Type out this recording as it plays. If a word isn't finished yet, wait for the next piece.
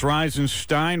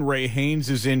Reisenstein. Ray Haynes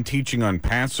is in teaching on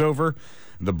Passover.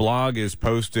 The blog is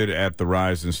posted at the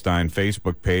Reisenstein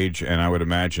Facebook page, and I would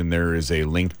imagine there is a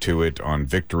link to it on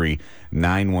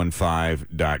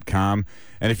victory915.com.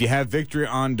 And if you have Victory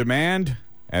on Demand,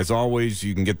 as always,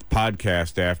 you can get the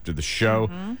podcast after the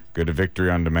show. Go to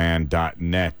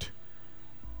victoryondemand.net.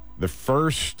 The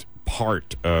first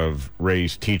part of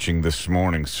Ray's teaching this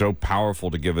morning, so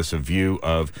powerful to give us a view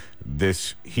of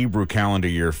this Hebrew calendar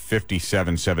year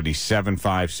 5777,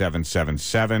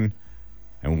 5777,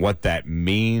 and what that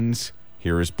means.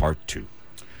 Here is part 2.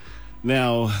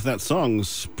 Now, that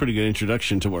song's a pretty good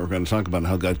introduction to what we're going to talk about and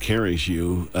how God carries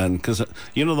you. And because,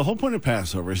 the whole point of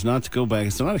Passover is not to go back.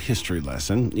 It's not a history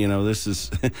lesson. This is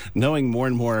knowing more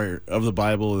and more of the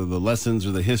Bible or the lessons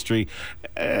or the history.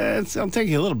 It'll take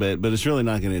you a little bit, but it's really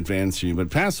not going to advance you.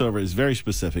 But Passover is very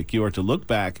specific. You are to look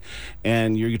back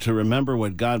and you're to remember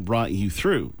what God brought you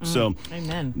through. So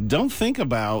Amen. Don't think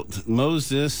about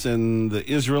Moses and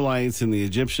the Israelites and the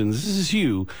Egyptians. This is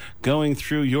you going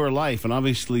through your life, and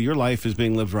obviously your life is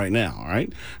being lived right now, all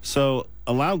right? So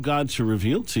allow God to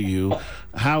reveal to you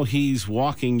how he's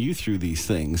walking you through these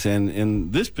things. And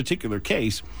in this particular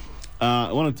case,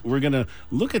 we're going to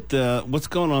look at what's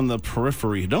going on in the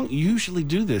periphery. Don't usually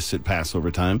do this at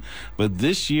Passover time, but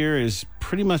this year is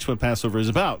pretty much what Passover is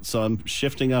about. So I'm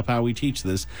shifting up how we teach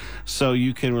this so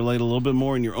you can relate a little bit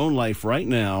more in your own life right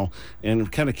now and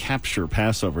kind of capture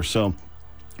Passover. So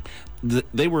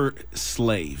they were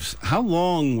slaves. How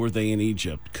long were they in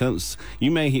Egypt? Because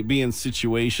you may be in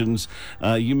situations,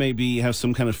 you may have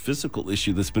some kind of physical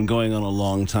issue that's been going on a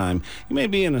long time. You may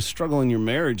be in a struggle in your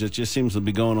marriage that just seems to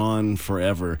be going on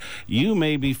forever. You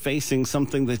may be facing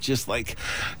something that just like,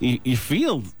 you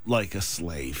feel like a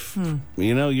slave.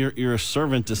 You're a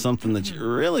servant to something that you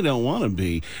really don't want to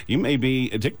be. You may be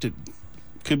addicted.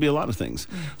 Could be a lot of things.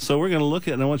 So we're going to look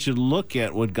at, and I want you to look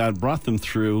at what God brought them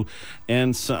through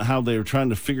and how they were trying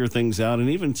to figure things out. And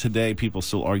even today, people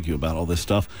still argue about all this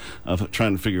stuff of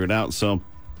trying to figure it out. So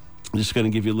I'm just going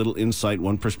to give you a little insight,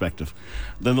 one perspective.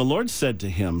 Then the Lord said to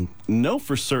him, know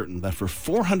for certain that for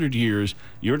 400 years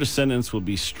your descendants will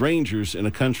be strangers in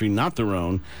a country not their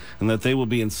own, and that they will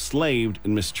be enslaved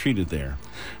and mistreated there.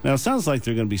 Now, it sounds like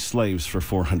they're going to be slaves for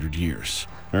 400 years,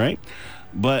 all right?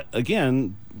 But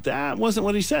again, that wasn't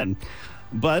what he said.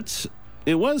 But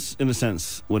it was, in a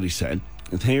sense, what he said.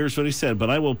 And here's what he said. But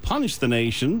I will punish the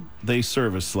nation they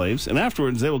serve as slaves, and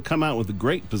afterwards they will come out with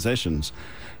great possessions.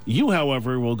 You,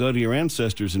 however, will go to your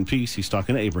ancestors in peace, he's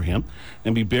talking to Abraham,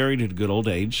 and be buried at a good old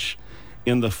age.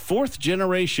 In the 4th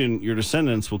generation, your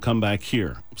descendants will come back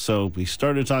here. So we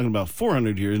started talking about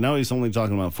 400 years. Now he's only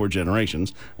talking about 4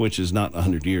 generations, which is not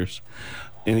 100 years.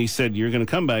 And he said, you're going to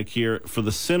come back here, for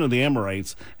the sin of the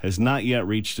Amorites has not yet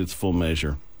reached its full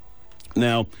measure.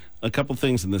 Now, a couple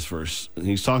things in this verse.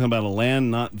 He's talking about a land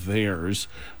not theirs,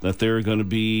 that they're going to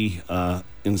be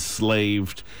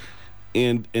enslaved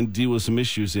and deal with some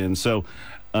issues in. So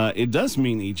it does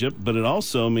mean Egypt, but it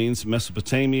also means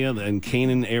Mesopotamia and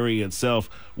Canaan area itself,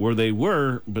 where they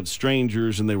were but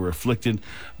strangers and they were afflicted.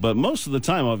 But most of the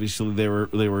time, obviously, they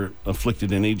were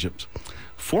afflicted in Egypt.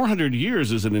 400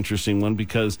 years is an interesting one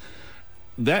because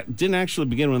that didn't actually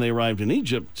begin when they arrived in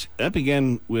Egypt. That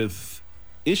began with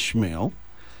Ishmael.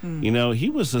 He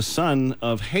was the son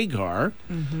of Hagar,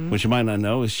 which you might not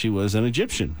know is she was an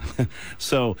Egyptian.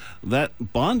 So that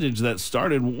bondage that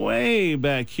started way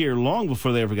back here, long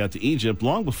before they ever got to Egypt,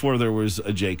 long before there was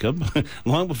a Jacob,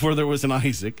 long before there was an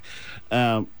Isaac.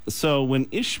 So when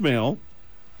Ishmael,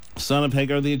 son of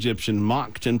Hagar the Egyptian,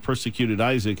 mocked and persecuted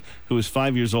Isaac, who was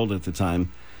 5 years old at the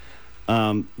time,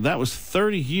 that was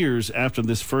 30 years after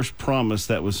this first promise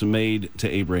that was made to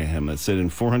Abraham. That said in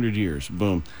 400 years,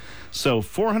 boom. So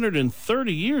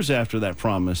 430 years after that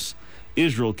promise,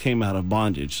 Israel came out of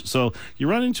bondage. So you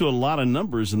run into a lot of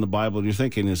numbers in the Bible, and you're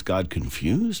thinking, is God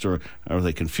confused, or are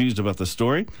they confused about the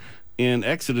story? In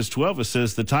Exodus 12, it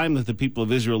says the time that the people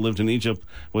of Israel lived in Egypt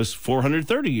was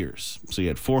 430 years. So you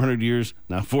had 400 years,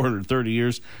 now 430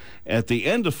 years. At the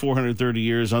end of 430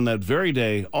 years, on that very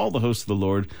day, all the hosts of the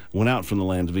Lord went out from the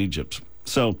land of Egypt.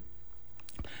 So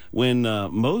when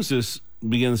Moses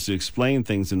begins to explain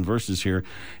things in verses here,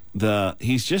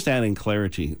 he's just adding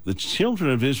clarity. The children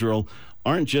of Israel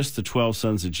aren't just the 12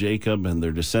 sons of Jacob and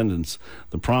their descendants.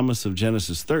 The promise of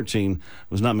Genesis 13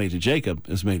 was not made to Jacob,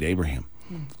 it was made to Abraham.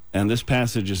 And this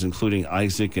passage is including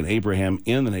Isaac and Abraham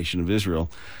in the nation of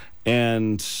Israel.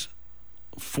 And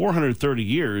 430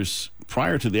 years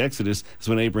prior to the Exodus is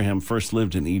when Abraham first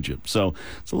lived in Egypt. So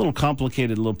it's a little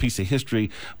complicated little piece of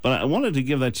history, but I wanted to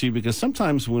give that to you because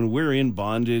sometimes when we're in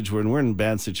bondage, when we're in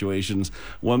bad situations,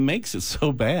 what makes it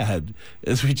so bad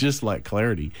is we just lack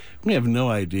clarity. We have no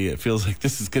idea. It feels like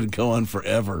this is going to go on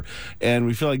forever. And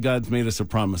we feel like God's made us a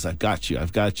promise. I've got you.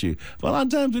 I've got you. But a lot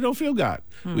of times we don't feel God.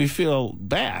 We feel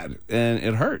bad and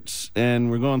it hurts and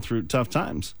we're going through tough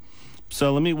times.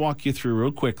 So let me walk you through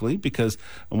real quickly because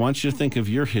I want you to think of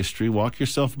your history. Walk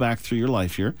yourself back through your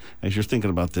life here as you're thinking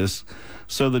about this.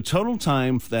 So the total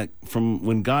time that from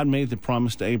when God made the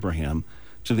promise to Abraham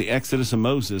to the Exodus of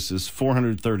Moses is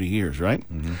 430 years, right?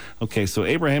 Mm-hmm. Okay, so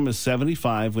Abraham is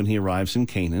 75 when he arrives in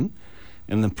Canaan,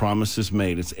 and the promise is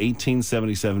made. It's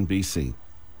 1877 BC.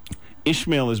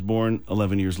 Ishmael is born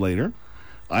 11 years later.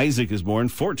 Isaac is born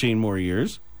 14 more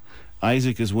years.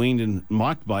 Isaac is weaned and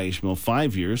mocked by Ishmael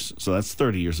 5 years, so that's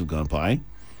 30 years have gone by.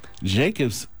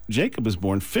 Jacob is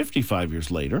born 55 years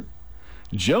later.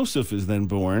 Joseph is then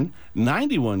born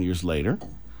 91 years later.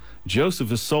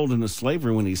 Joseph is sold into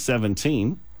slavery when he's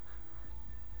 17.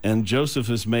 And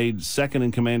Joseph is made second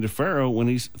in command to Pharaoh when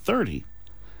he's 30.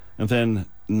 And then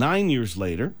 9 years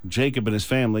later, Jacob and his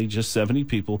family, just 70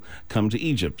 people, come to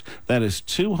Egypt. That is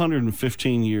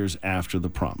 215 years after the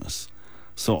promise.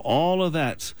 So all of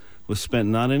that was spent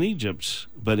not in Egypt,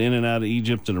 but in and out of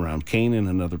Egypt and around Canaan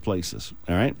and other places.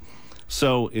 All right?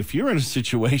 So if you're in a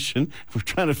situation, we're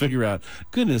trying to figure out,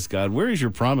 goodness, God, where is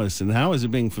your promise and how is it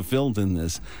being fulfilled in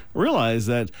this? Realize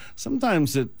that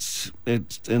sometimes it's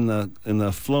in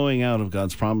the flowing out of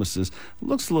God's promises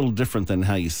looks a little different than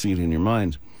how you see it in your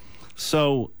mind.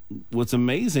 So what's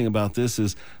amazing about this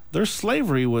is their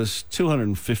slavery was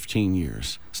 215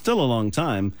 years. Still a long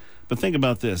time, but think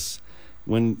about this.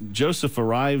 When Joseph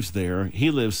arrives there, he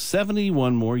lives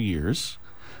 71 more years.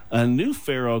 A new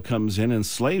Pharaoh comes in and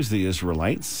enslaves the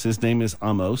Israelites. His name is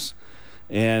Amos,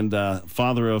 and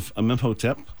father of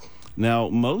Amenhotep. Now,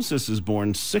 Moses is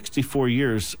born 64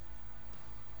 years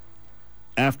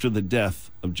after the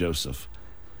death of Joseph,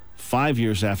 5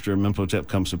 years after Amenhotep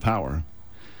comes to power.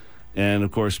 And,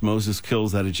 of course, Moses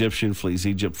kills that Egyptian, flees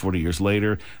Egypt 40 years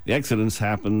later. The Exodus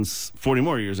happens 40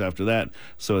 more years after that.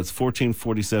 So it's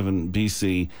 1447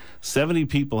 BC. 70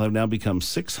 people have now become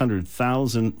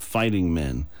 600,000 fighting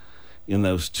men in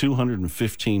those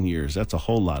 215 years. That's a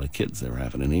whole lot of kids they were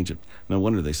having in Egypt. No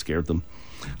wonder they scared them.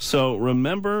 So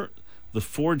remember the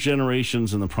 4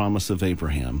 generations in the promise of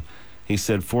Abraham. He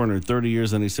said 430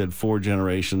 years, and he said 4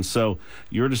 generations. So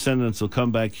your descendants will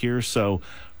come back here. So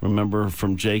remember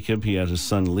from Jacob, he had his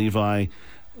son Levi.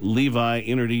 Levi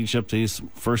entered Egypt. His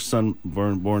first son,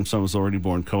 born son was already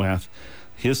born, Kohath.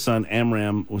 His son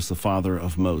Amram was the father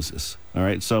of Moses. All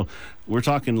right, so we're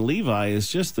talking Levi is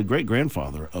just the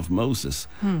great-grandfather of Moses.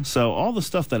 So all the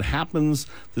stuff that happens,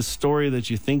 the story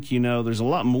that you think you know, there's a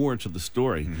lot more to the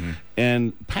story. Mm-hmm.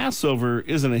 And Passover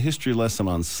isn't a history lesson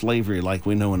on slavery like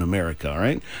we know in America, all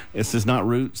right? This is not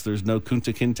Roots. There's no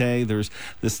Kunta Kinte. There's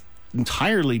this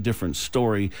entirely different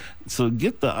story. So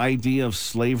get the idea of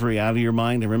slavery out of your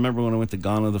mind. I remember when I went to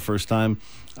Ghana the first time,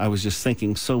 I was just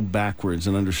thinking so backwards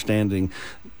and understanding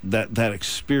that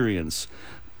experience.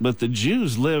 But the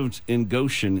Jews lived in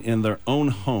Goshen in their own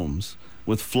homes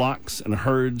with flocks and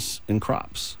herds and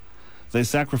crops. They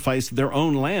sacrificed their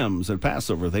own lambs at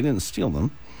Passover. They didn't steal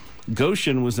them.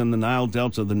 Goshen was in the Nile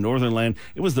Delta, the northern land.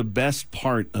 It was the best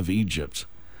part of Egypt.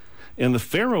 And the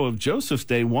Pharaoh of Joseph's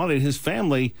day wanted his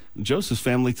family, Joseph's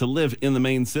family, to live in the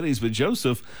main cities. But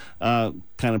Joseph kind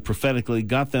of prophetically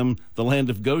got them the land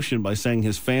of Goshen by saying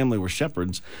his family were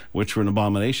shepherds, which were an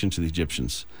abomination to the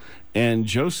Egyptians. And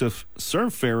Joseph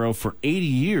served Pharaoh for 80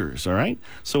 years, all right?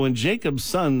 So when Jacob's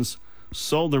sons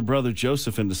sold their brother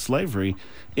Joseph into slavery,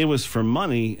 it was for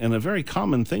money and a very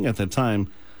common thing at that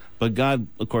time. But God,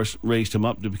 of course, raised him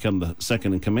up to become the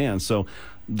second in command. So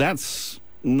that's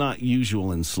not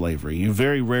usual in slavery. You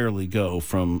very rarely go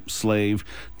from slave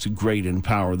to great in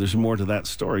power. There's more to that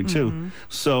story, too. Mm-hmm.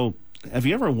 So have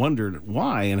you ever wondered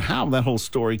why and how that whole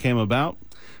story came about?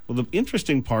 Well, the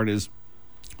interesting part is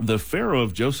the Pharaoh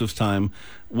of Joseph's time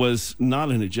was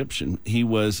not an Egyptian. He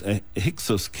was a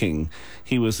Hyksos king.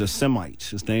 He was a Semite.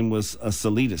 His name was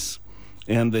Salidas.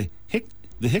 And the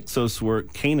Hyksos were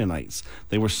Canaanites.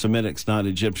 They were Semitics, not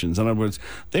Egyptians. In other words,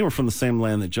 they were from the same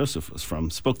land that Joseph was from,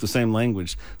 spoke the same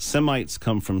language. Semites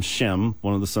come from Shem,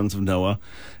 one of the sons of Noah.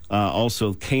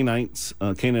 Also, Canaanites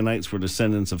were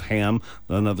descendants of Ham,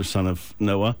 another son of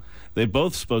Noah. They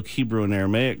both spoke Hebrew and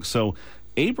Aramaic. So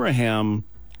Abraham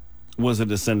was a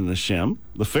descendant of Shem.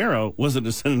 The Pharaoh was a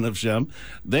descendant of Shem.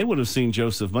 They would have seen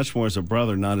Joseph much more as a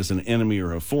brother, not as an enemy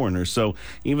or a foreigner. So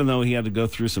even though he had to go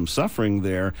through some suffering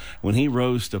there, when he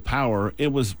rose to power,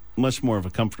 it was much more of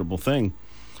a comfortable thing.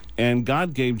 And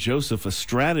God gave Joseph a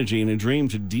strategy and a dream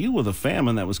to deal with a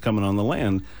famine that was coming on the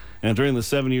land. And during the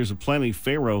 7 years of plenty,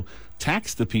 Pharaoh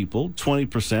taxed the people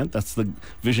 20%. That's the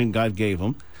vision God gave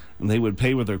them. And they would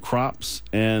pay with their crops,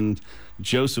 and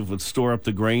Joseph would store up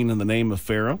the grain in the name of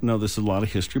Pharaoh. No, this is a lot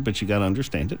of history, but you got to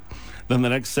understand it. Then the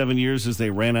next 7 years, as they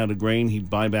ran out of grain, he'd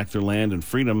buy back their land and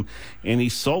freedom, and he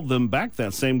sold them back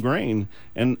that same grain.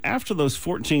 And after those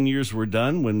 14 years were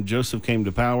done, when Joseph came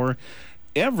to power,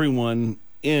 everyone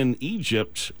in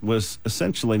Egypt was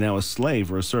essentially now a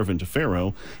slave or a servant to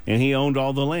Pharaoh, and he owned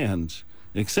all the land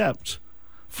except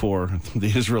for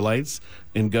the Israelites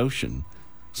in Goshen.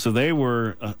 So they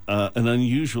were an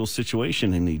unusual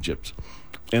situation in Egypt.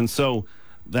 And so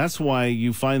that's why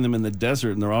you find them in the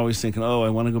desert, and they're always thinking, oh, I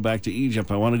want to go back to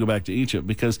Egypt. I want to go back to Egypt,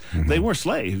 because they were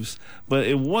slaves, but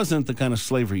it wasn't the kind of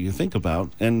slavery you think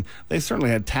about. And they certainly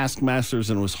had taskmasters,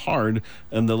 and it was hard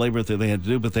in the labor that they had to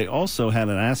do, but they also had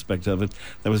an aspect of it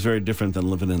that was very different than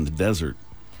living in the desert.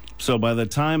 So by the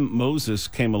time Moses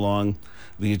came along,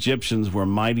 the Egyptians were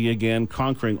mighty again,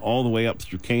 conquering all the way up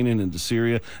through Canaan into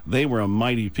Syria. They were a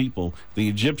mighty people. The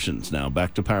Egyptians now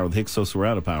back to power. The Hyksos were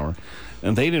out of power.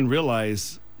 And they didn't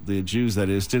realize, the Jews that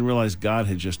is, didn't realize God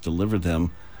had just delivered them.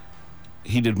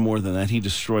 He did more than that. He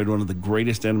destroyed one of the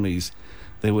greatest enemies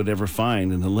they would ever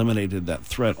find and eliminated that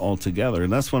threat altogether.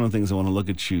 And that's one of the things I want you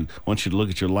to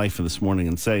look at your life for this morning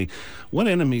and say, what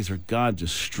enemies are God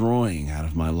destroying out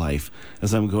of my life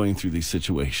as I'm going through these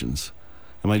situations?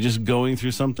 Am I just going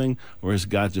through something, or is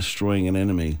God destroying an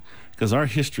enemy? Because our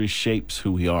history shapes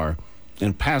who we are.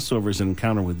 And Passover is an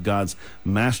encounter with God's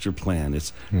master plan.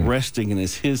 It's resting in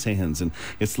his hands, and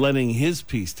it's letting his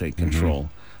peace take control.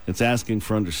 It's asking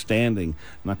for understanding,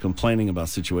 not complaining about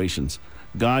situations.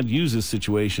 God uses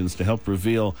situations to help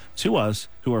reveal to us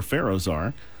who our pharaohs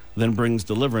are, then brings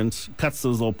deliverance, cuts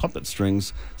those little puppet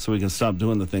strings so we can stop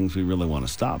doing the things we really want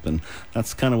to stop. And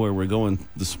that's kind of where we're going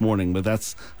this morning. But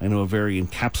that's, I know, a very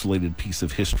encapsulated piece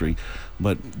of history.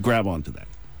 But grab onto that.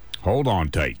 Hold on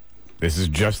tight. This is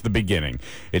just the beginning.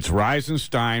 It's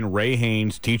Reisenstein, Ray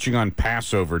Haynes teaching on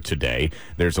Passover today.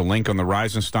 There's a link on the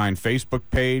Reisenstein Facebook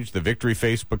page, the Victory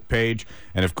Facebook page,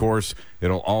 and of course,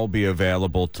 it'll all be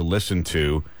available to listen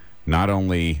to, not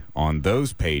only on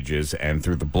those pages and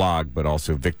through the blog, but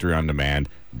also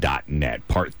victoryondemand.net.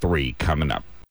 Part 3 coming up.